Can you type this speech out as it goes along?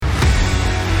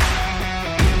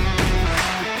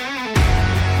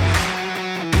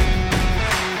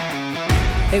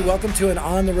Hey, welcome to an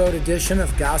on-the-road edition of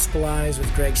Gospelize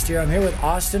with Greg Stier. I'm here with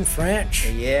Austin French.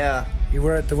 Yeah. You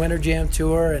were at the Winter Jam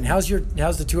tour, and how's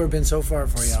the tour been so far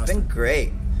for you, Austin? It's been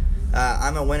great.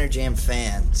 I'm a Winter Jam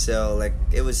fan, so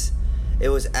it was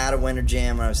at a Winter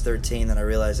Jam when I was 13 that I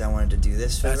realized I wanted to do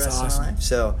this for the rest of my life.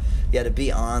 So yeah, to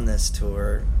be on this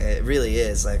tour, it really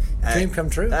is dream come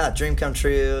true. Dream come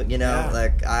true. You know,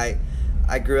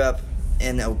 I grew up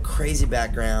in a crazy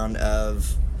background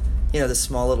of, the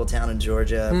small little town in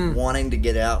Georgia, wanting to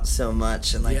get out so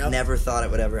much and never thought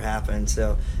it would ever happen.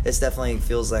 So it's definitely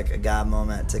feels like a God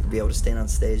moment to be able to stand on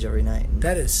stage every night.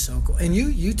 That is so cool. And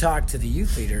you talked to the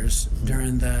youth leaders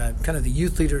during the kind of the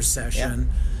youth leaders session,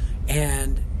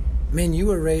 and man, you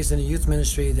were raised in a youth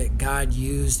ministry that God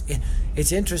used.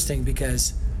 It's interesting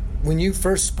because when you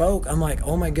first spoke, I'm like,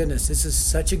 oh my goodness, this is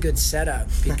such a good setup,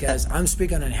 because I'm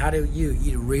speaking on how do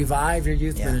you revive your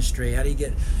youth ministry, how do you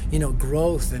get,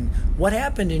 growth, and what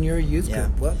happened in your youth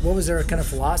group? What was their kind of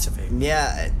philosophy?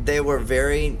 Yeah, they were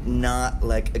very not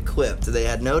equipped. They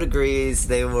had no degrees.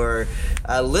 They were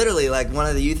literally one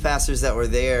of the youth pastors that were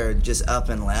there just up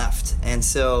and left. And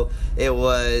so it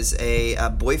was a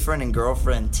boyfriend and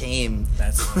girlfriend team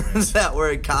that were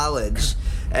in college.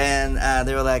 And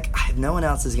they were like, if no one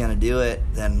else is going to do it,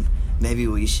 then maybe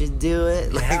we should do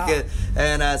it.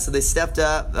 So they stepped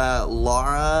up,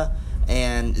 Laura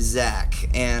and Zach.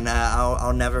 And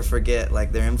I'll never forget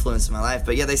their influence in my life.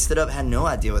 But yeah, they stood up, had no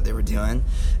idea what they were doing.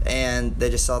 And they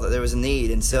just saw that there was a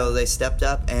need. And so they stepped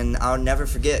up, and I'll never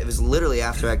forget. It was literally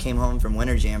after I came home from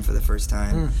Winter Jam for the first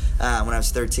time when I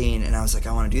was 13. And I was like,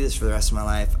 I want to do this for the rest of my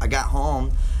life. I got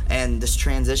home, and this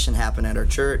transition happened at our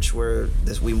church where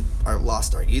we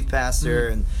lost our youth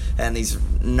pastor, and these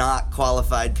not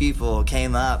qualified people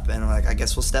came up, and we're like, I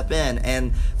guess we'll step in.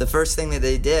 And the first thing that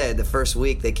they did, the first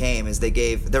week they came, is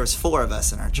there was 4 of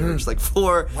us in our church,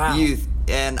 4 youth.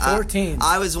 And 14.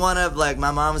 I was one of,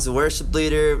 my mom was the worship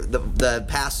leader, the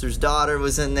pastor's daughter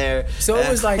was in there. So it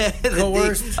was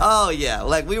coerced. Oh yeah,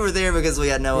 we were there because we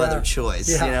had no other choice,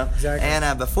 Exactly.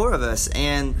 And but 4 of us,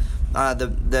 and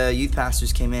the youth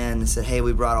pastors came in and said, hey,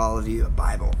 we brought all of you a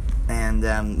Bible. And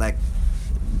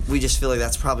we just feel like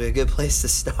that's probably a good place to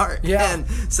start. Yeah. And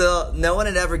so no one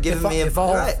had ever given me if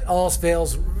all else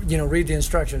fails, read the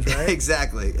instructions, right?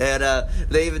 Exactly. And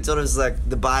they even told us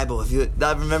the Bible.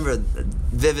 I remember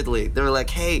vividly. They were like,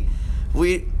 hey,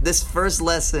 this first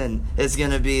lesson is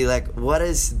going to be what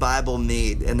does Bible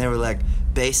mean? And they were like,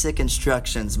 basic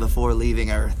instructions before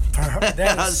leaving Earth.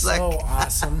 That is so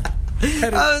awesome.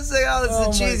 I was like,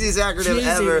 it's the cheesiest acronym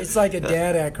ever. It's like a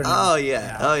dad acronym. Oh,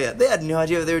 yeah. They had no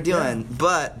idea what they were doing.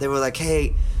 But they were like,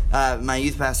 hey, my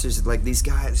youth pastors, these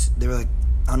guys, they were like,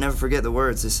 I'll never forget the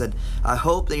words. They said, I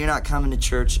hope that you're not coming to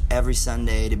church every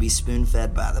Sunday to be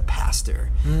spoon-fed by the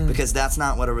pastor, because that's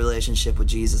not what a relationship with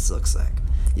Jesus looks like.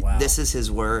 Wow. This is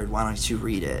his word. Why don't you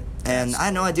read it? And I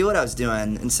had no idea what I was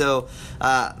doing. And so,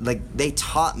 they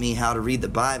taught me how to read the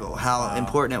Bible, how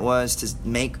important it was to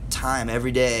make time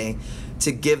every day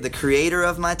to give the creator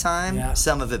of my time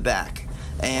some of it back.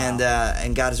 And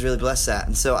God has really blessed that.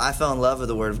 And so I fell in love with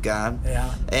the Word of God.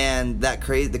 Yeah. And the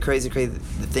crazy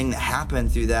thing that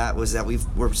happened through that was that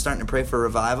we're starting to pray for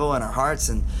revival in our hearts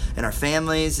and in our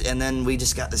families. And then we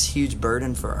just got this huge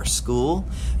burden for our school.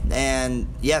 And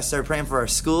started praying for our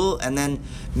school. And then,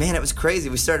 man, it was crazy.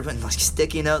 We started putting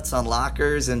sticky notes on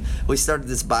lockers, and we started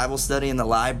this Bible study in the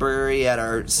library at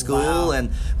our school. Wow.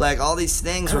 And all these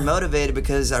things were motivated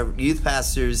because our youth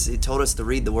pastors told us to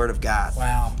read the Word of God.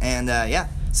 Wow. And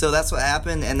so that's what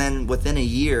happened. And then within a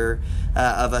year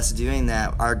of us doing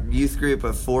that, our youth group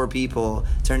of 4 people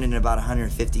turned into about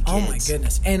 150 kids. Oh my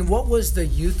goodness. And what was the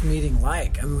youth meeting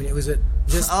like? I mean, it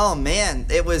just... Oh man,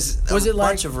 it was a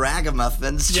bunch of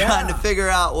ragamuffins trying to figure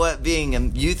out what being a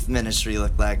youth ministry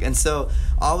looked like. And so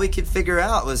all we could figure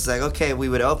out was okay, we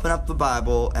would open up the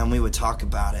Bible and we would talk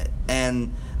about it.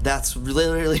 And that's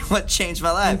literally what changed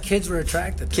my life. And kids were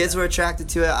attracted to it. Kids were attracted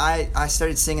to it. I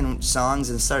started singing songs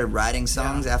and started writing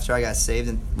songs after I got saved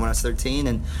when I was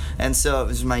 13. And so it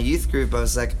was my youth group. I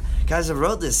was like, guys, I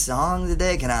wrote this song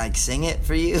today. Can I sing it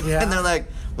for you? Yeah. And they're like,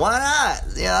 why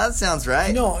not? Yeah, that sounds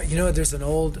right. There's an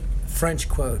old French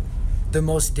quote. The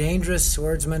most dangerous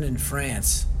swordsman in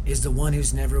France is the one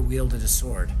who's never wielded a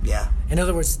sword. Yeah. In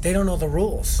other words, they don't know the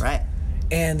rules. Right.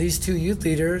 And these 2 youth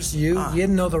leaders, you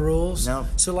didn't know the rules. No.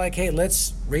 So hey,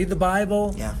 let's read the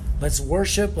Bible. Yeah. Let's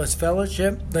worship. Let's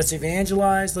fellowship. Let's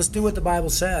evangelize. Let's do what the Bible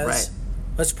says. Right.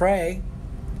 Let's pray.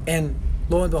 And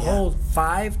lo and behold,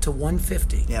 5 to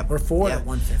 150. Yep. Or 4 to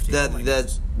 150.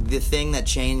 The thing that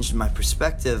changed my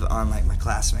perspective on my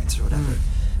classmates or whatever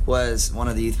was one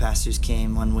of the youth pastors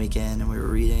came one weekend and we were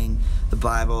reading the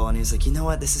Bible, and he was like, you know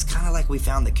what, this is kind of like we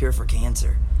found the cure for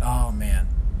cancer. Oh, man.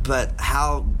 But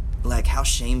how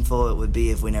shameful it would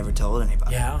be if we never told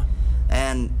anybody. Yeah.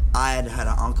 And I had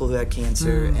an uncle who had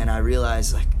cancer, and I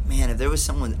realized, like, man, if there was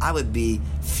someone, I would be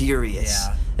furious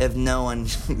if no one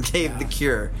gave the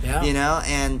cure, you know?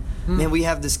 And, man, we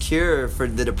have this cure for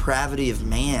the depravity of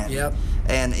man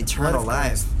and eternal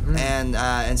life.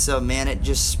 And so, man, it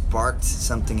just sparked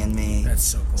something in me. That's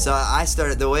so cool. So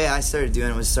the way I started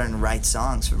doing it was starting to write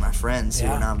songs for my friends who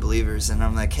were non-believers. And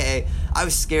I'm like, hey, I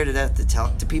was scared to death to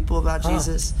talk to people about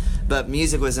Jesus, but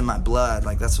music was in my blood.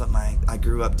 Like, that's what I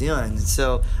grew up doing. And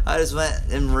so I just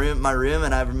went in my room,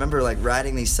 and I remember, like,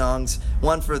 writing these songs,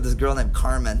 one for this girl named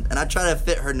Carmen, and I tried to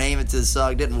fit her name into the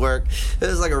song. It didn't work. It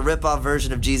was like a rip-off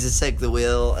version of Jesus Take the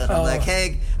Wheel. And I'm like,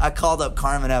 hey, I called up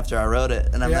Carmen after I wrote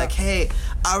it, and I'm like, hey,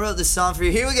 I wrote this song for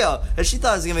you. Here we go. And she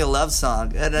thought it was going to be a love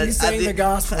song. And you sang the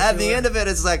gospel. At the end of it,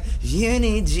 it's like, you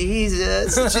need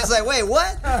Jesus. And she's like, wait,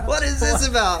 what? What is this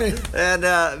about? And,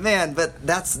 man, but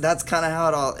that's kind of how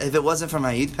it all, if it wasn't for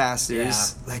my youth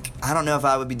pastors, like, I don't know if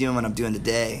I would be doing what I'm doing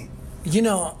today. You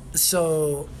know,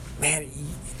 so, man,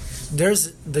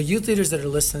 there's the youth leaders that are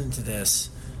listening to this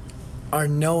are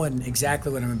knowing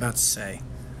exactly what I'm about to say,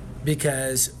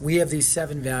 because we have these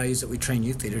 7 values that we train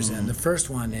youth leaders in. The first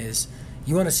one is,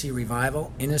 you want to see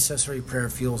revival, intercessory prayer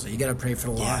fuels it. You got to pray for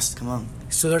the lost. Come on.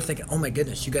 So they're thinking, oh my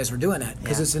goodness, you guys were doing that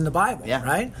because it's in the Bible,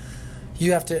 right?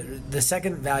 You have to. The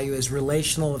second value is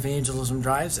relational evangelism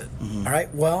drives it. All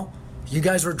right. Well, you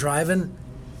guys were driving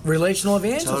relational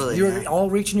evangelism. Totally, you were all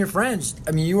reaching your friends.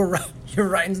 I mean, you were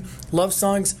writing love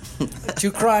songs to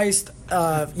Christ,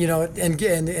 you know, and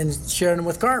sharing them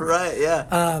with Carmen. Right.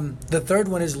 Yeah. The third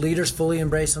one is leaders fully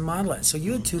embrace and model it. So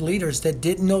you had 2 leaders that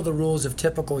didn't know the rules of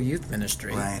typical youth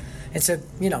ministry, and said,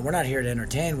 you know, we're not here to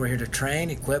entertain. We're here to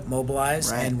train, equip,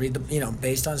 mobilize, and read the, you know,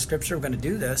 based on Scripture, we're going to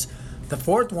do this. The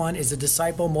fourth one is a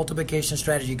disciple multiplication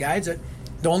strategy guides it.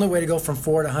 The only way to go from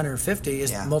 4 to 150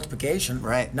 is multiplication,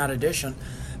 not addition.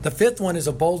 The fifth one is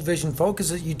a bold vision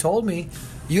focus. You told me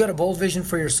you had a bold vision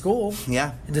for your school.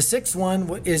 Yeah. The 6th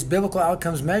one is biblical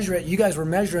outcomes measure it. You guys were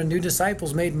measuring new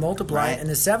disciples made and multiply. And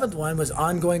the 7th one was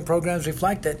ongoing programs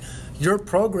reflected. Your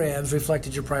programs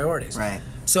reflected your priorities. Right.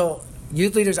 So,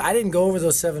 youth leaders, I didn't go over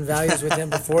those 7 values with him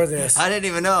before this. I didn't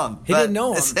even know them. He didn't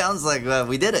know them. It sounds like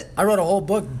we did it. I wrote a whole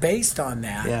book based on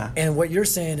that. Yeah. And what you're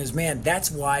saying is, man,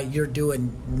 that's why you're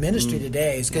doing ministry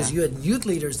today, is because you had youth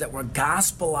leaders that were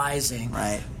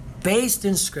gospelizing based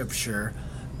in Scripture,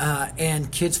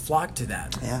 and kids flocked to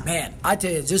that. Yeah. Man, I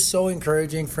tell you, it's just so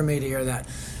encouraging for me to hear that.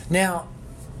 Now,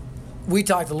 we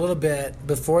talked a little bit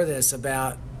before this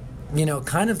about, you know,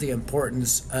 kind of the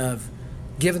importance of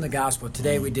giving the gospel.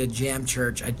 Today we did Jam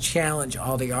Church. I challenge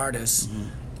all the artists,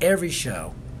 every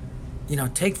show, you know,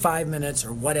 take 5 minutes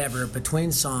or whatever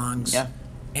between songs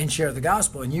and share the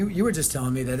gospel. And you were just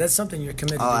telling me that that's something you're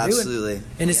committed to doing. Absolutely.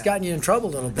 And it's gotten you in trouble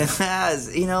a little bit. It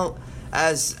has. You know,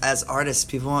 as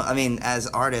artists, as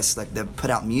artists, like, that put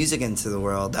out music into the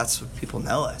world, that's what people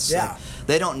know us. Yeah. Like,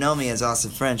 they don't know me as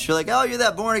Austin French. You're like, oh, you're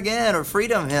that Born Again or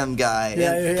Freedom Hymn guy.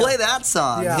 Play that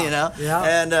song, you know?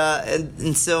 Yeah.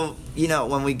 And so, you know,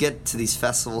 when we get to these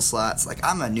festival slots, like,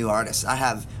 I'm a new artist. I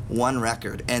have 1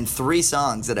 record and 3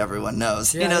 songs that everyone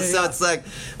knows. So it's like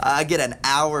I get an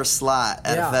hour slot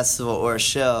at a festival or a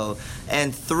show,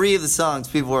 and 3 of the songs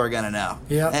people are going to know.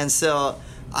 And so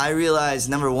I realized,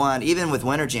 number one, even with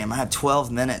Winter Jam, I have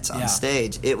 12 minutes on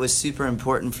stage. It was super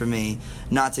important for me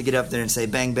not to get up there and say,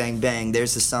 bang, bang, bang,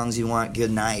 there's the songs you want,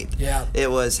 good night. It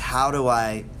was, how do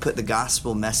I put the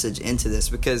gospel message into this?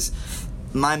 Because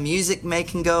my music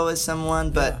can go as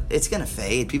someone, but it's going to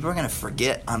fade. People are going to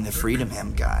forget I'm the Freedom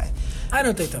Hymn guy. I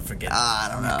don't think they'll forget. I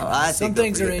don't know. Some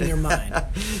things are in your mind.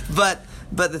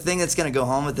 But the thing that's going to go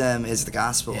home with them is the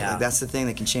gospel. Like, that's the thing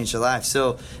that can change their life.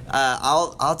 So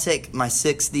I'll take my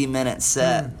 60-minute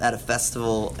set at a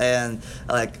festival and,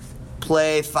 like,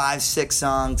 play 5-6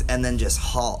 songs and then just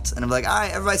halt. And I'm like, all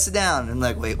right, everybody sit down. And I'm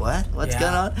like, wait, what? What's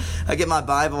going on? I get my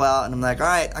Bible out and I'm like, all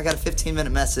right, I got a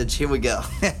 15-minute message. Here we go.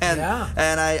 And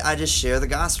I just share the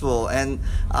gospel. And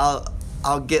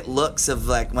I'll get looks of,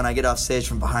 like, when I get off stage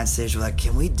from behind stage, we're like,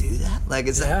 can we do that? Like,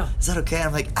 is that okay? And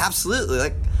I'm like, absolutely.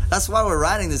 Like, that's why we're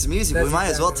writing this music. We might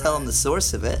as well tell them the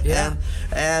source of it.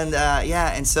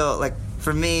 And so, like,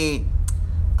 for me,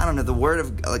 I don't know, the Word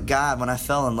of God, when I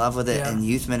fell in love with it in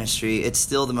youth ministry, it's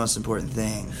still the most important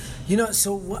thing. You know,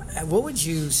 so what would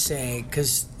you say,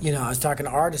 because, you know, I was talking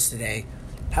to artists today,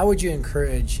 how would you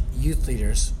encourage youth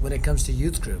leaders when it comes to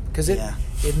youth group? Because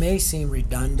it may seem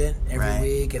redundant every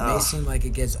week. It may seem like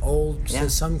it gets old to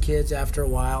some kids after a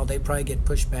while. They probably get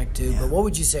pushed back too. But what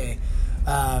would you say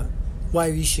why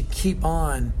you should keep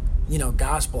on,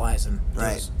 gospelizing?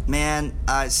 Right. Man,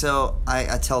 so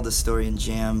I tell this story in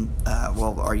Jam,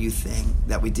 our youth thing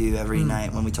that we do every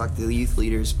night when we talk to the youth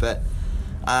leaders. But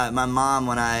my mom,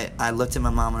 when I looked at my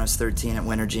mom when I was 13 at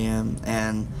Winter Jam,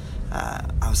 and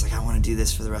I was like, I want to do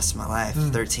this for the rest of my life,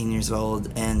 13 years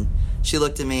old. And she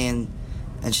looked at me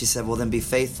and she said, well, then be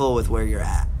faithful with where you're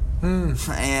at.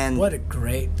 And what a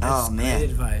great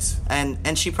advice.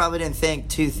 And she probably didn't think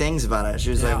two things about it.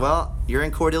 She was like, well, you're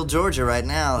in Cordele, Georgia right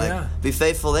now. Like, be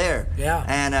faithful there. Yeah.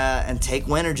 And take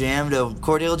Winter Jam to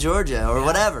Cordele, Georgia, or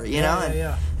whatever, you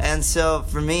know? And so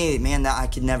for me, man, I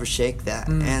could never shake that.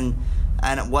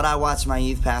 And what I watched my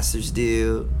youth pastors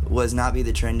do was not be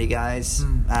the trendy guys.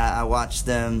 I watched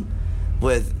them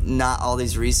with not all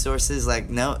these resources. Like,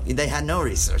 no, they had no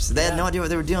resources. They had no idea what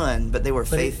they were doing, but they were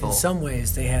faithful. In some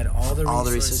ways, they had all the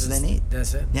resources they need.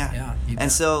 That's it. Yeah.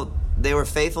 And so they were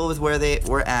faithful with where they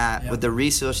were at, with the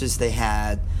resources they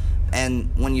had. And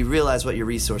when you realize what your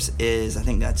resource is, I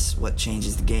think that's what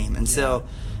changes the game. And so,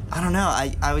 I don't know.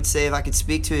 I would say if I could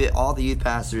speak to all the youth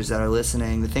pastors that are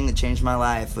listening, the thing that changed my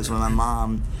life was when my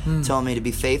mom told me to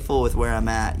be faithful with where I'm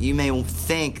at. You may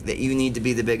think that you need to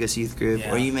be the biggest youth group,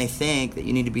 or you may think that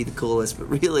you need to be the coolest, but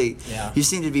really, you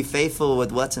just need to be faithful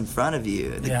with what's in front of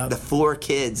you. The 4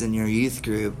 kids in your youth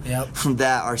group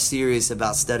that are serious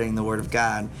about studying the Word of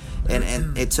God.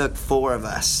 And it took 4 of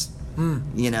us.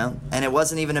 And it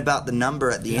wasn't even about the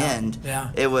number at the end.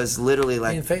 It was literally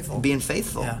like being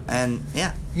faithful. And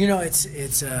it's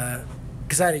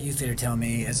because I had a youth leader tell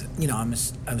me, as I'm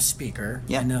a speaker,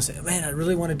 and they'll say, man, I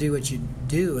really want to do what you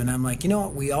do. And I'm like, you know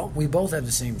what, we both have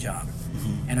the same job,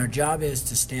 and our job is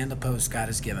to stand the post God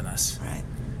has given us,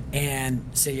 and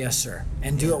say yes sir,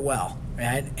 and do it well,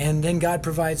 right? And then God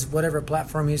provides whatever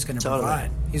platform He's going to provide.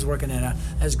 He's working it out.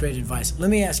 That's great advice. Let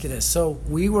me ask you this. So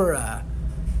we were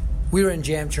in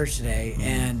Jam Church today,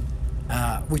 and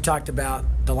we talked about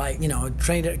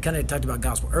kind of talked about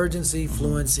gospel urgency,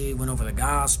 fluency, went over the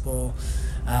gospel,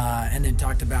 and then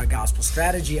talked about gospel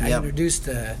strategy. I introduced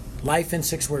the Life in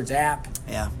 6 Words app,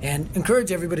 and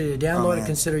encourage everybody to download it,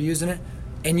 consider using it.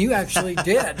 And you actually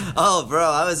did. Oh, bro,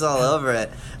 I was all over it.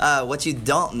 What you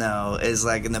don't know is,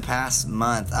 like, in the past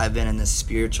month, I've been in this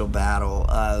spiritual battle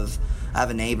of, I have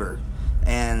a neighbor,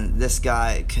 and this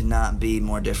guy could not be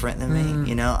more different than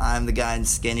me. I'm the guy in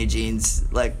skinny jeans,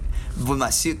 like, with my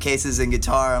suitcases and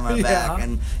guitar on my back,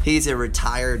 and he's a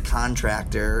retired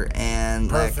contractor, and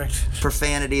like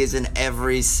profanity is in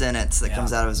every sentence that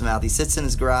comes out of his mouth. He sits in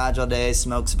his garage all day,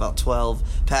 smokes about 12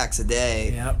 packs a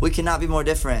day. We cannot be more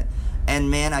different.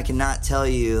 And man, I cannot tell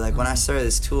you, like, when I started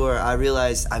this tour, I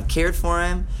realized I've cared for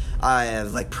him, I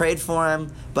have, like, prayed for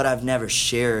him, but I've never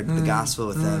shared the gospel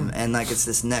with him. And, like, it's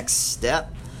this next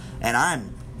step, and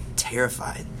I'm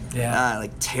terrified.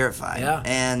 Terrified.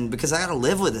 And because I got to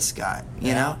live with this guy,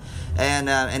 you know?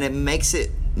 And it makes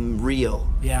it real.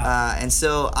 And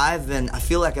so I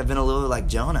feel like I've been a little like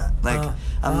Jonah. Like,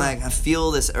 I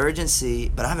feel this urgency,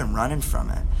 but I've been running from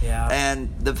it.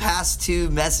 And the past 2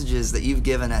 messages that you've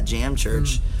given at Jam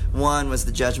Church, one was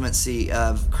the judgment seat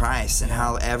of Christ and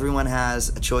how everyone has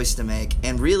a choice to make.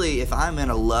 And really, if I'm going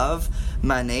to love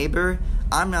my neighbor,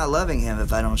 I'm not loving him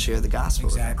if I don't share the gospel.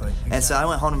 Exactly. And so I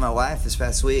went home to my wife this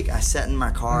past week. I sat in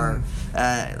my car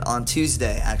on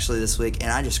Tuesday, actually, this week,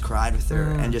 and I just cried with her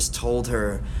and just told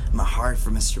her my heart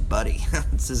for Mr. Buddy.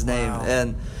 That's his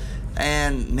name.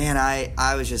 And man,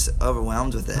 I was just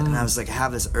overwhelmed with it. And I was like, I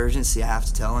have this urgency. I have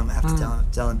to tell him. I have to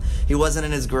tell him. He wasn't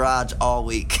in his garage all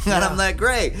week. And I'm like,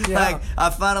 great. Like, I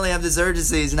finally have this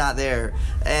urgency. He's not there.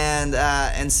 And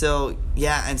so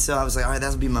I was like, all right,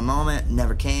 that'll be my moment.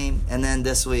 Never came. And then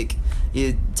this week,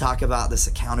 you talk about this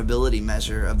accountability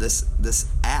measure of this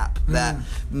app that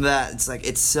it's like,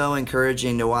 it's so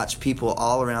encouraging to watch people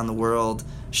all around the world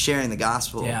sharing the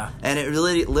gospel. And it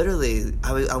really, literally,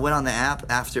 I went on the app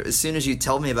as soon as you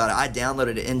told me about it. I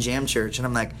downloaded it in Jam Church, and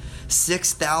I'm like,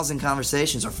 6,000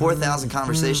 conversations or 4,000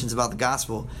 conversations about the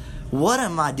gospel. What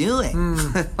am I doing?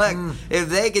 If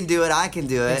they can do it, I can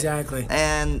do it. Exactly.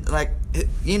 And like,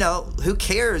 who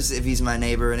cares if he's my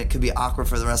neighbor and it could be awkward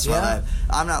for the rest of my life?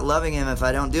 I'm not loving him if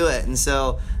I don't do it. And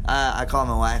so I called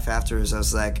my wife afterwards. I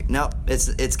was like, nope, it's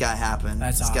got to happen.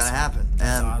 It's got to happen.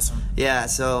 That's awesome. Yeah,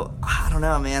 so I don't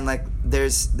know, man. Like,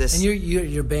 there's this. And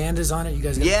your band is on it. You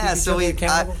guys got yeah. keep each So other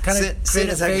accountable? Kind of create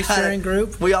a faith sharing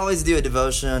group. We always do a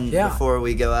devotion before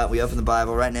we go out. We open the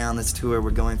Bible. Right now on this tour,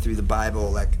 we're going through the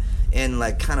Bible in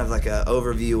kind of like a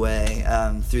overview way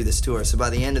through this tour. So by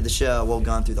the end of the show, we'll have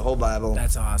gone through the whole Bible.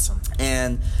 That's awesome.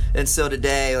 And so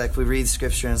today, we read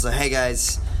Scripture and it's like, hey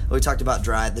guys, we talked about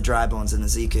the dry bones in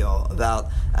Ezekiel, about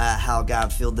how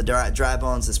God filled the dry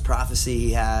bones, this prophecy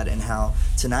he had, and how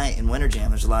tonight in Winter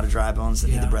Jam there's a lot of dry bones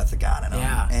that need the breath of God in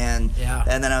them. Yeah.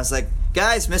 And then I was like,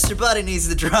 guys, Mr. Buddy needs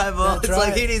the dry bones. It's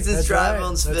like he needs his dry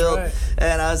bones filled. Right.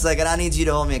 And I was like, and I need you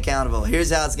to hold me accountable. Here's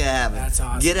how it's going to happen. That's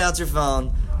awesome. Get out your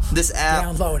phone. This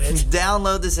app,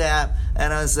 download this app,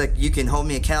 and I was like, you can hold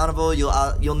me accountable.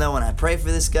 You'll know when I pray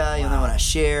for this guy. You'll know when I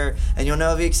share, and you'll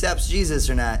know if he accepts Jesus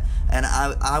or not. And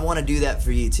I want to do that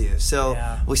for you too. So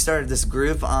we started this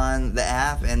group on the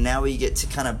app, and now we get to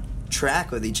kind of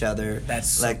track with each other. That's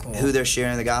so cool. Who they're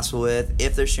sharing the gospel with,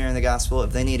 if they're sharing the gospel,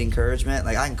 if they need encouragement.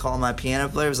 I can call my piano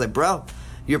player. It's like, bro,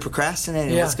 you're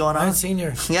procrastinating. What's going on? I haven't seen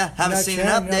your. Haven't seen an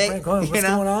update. What's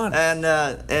going on? And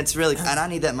it's really, and I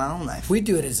need that in my own life. We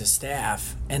do it as a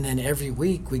staff, and then every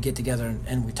week we get together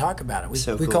and we talk about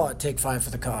it. We call it Take 5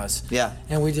 for the Cause. Yeah.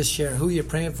 And we just share who you're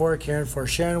praying for, caring for,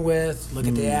 sharing with. Look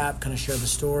at the app, kind of share the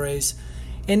stories.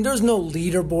 And there's no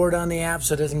leaderboard on the app,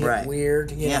 so it doesn't get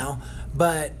weird, you know.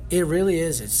 But it really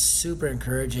is. It's super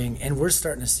encouraging, and we're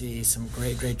starting to see some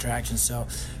great traction. So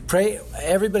pray,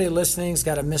 everybody listening's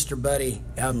got a Mr. Buddy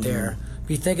out there.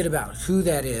 Be thinking about who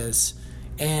that is.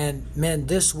 And, man,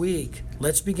 this week,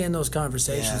 let's begin those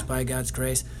conversations by God's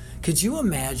grace. Could you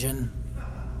imagine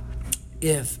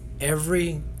if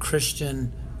every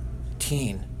Christian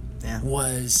teen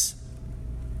was,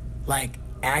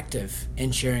 active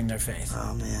in sharing their faith?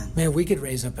 Oh, man. Man, we could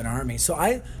raise up an army. So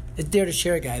a Dare to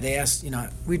Share guy, they asked,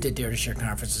 we did Dare to Share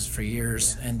conferences for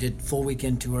years and did full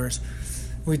weekend tours.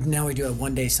 Now we do a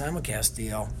one-day simulcast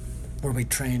deal where we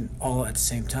train all at the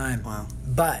same time. Wow.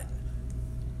 But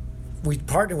we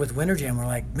partnered with Winter Jam. We're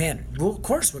like, man, of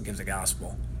course we'll give the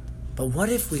gospel. But what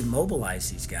if we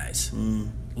mobilize these guys?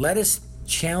 Let us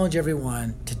challenge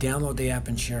everyone to download the app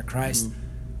and share Christ.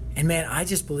 And, man, I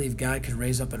just believe God could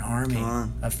raise up an army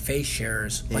of faith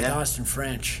sharers like Austin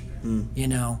French,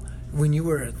 when you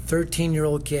were a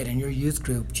 13-year-old kid in your youth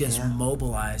group, just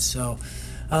mobilized. So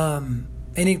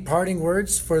any parting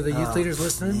words for the youth leaders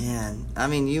listening? Man, I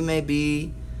mean, you may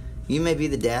be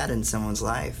the dad in someone's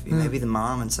life. You may be the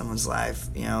mom in someone's life.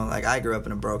 I grew up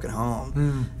in a broken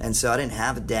home. And so I didn't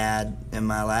have a dad in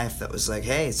my life that was like,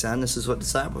 hey, son, this is what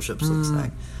discipleship looks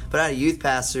like. But I had a youth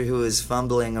pastor who was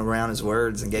fumbling around his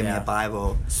words and gave me a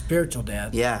Bible. Spiritual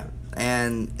dad. Yeah.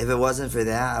 And if it wasn't for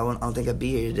that, I don't think I'd be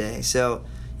here today. So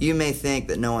you may think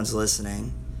that no one's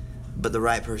listening, but the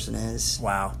right person is.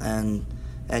 Wow. And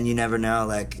you never know,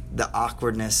 the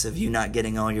awkwardness of you not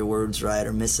getting all your words right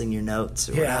or missing your notes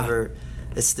or whatever.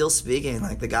 It's still speaking.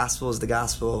 The gospel is the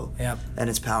gospel. Yep. And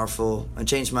it's powerful. It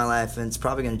changed my life, and it's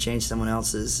probably going to change someone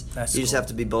else's. You just have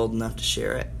to be bold enough to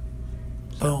share it.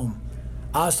 Boom.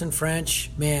 Austin French,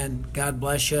 man, God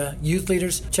bless you. Youth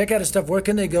leaders, check out his stuff. Where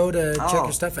can they go to check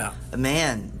your stuff out?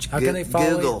 Man, how can they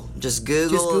follow Google. you? Just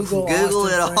Google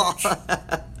it all.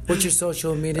 What's your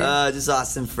social media? Just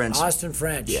Austin French. Austin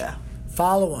French. Yeah.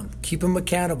 Follow him. Keep him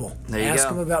accountable. There you Ask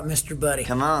go. him about Mr. Buddy.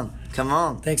 Come on.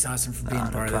 Thanks, Austin, for being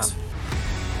part of this.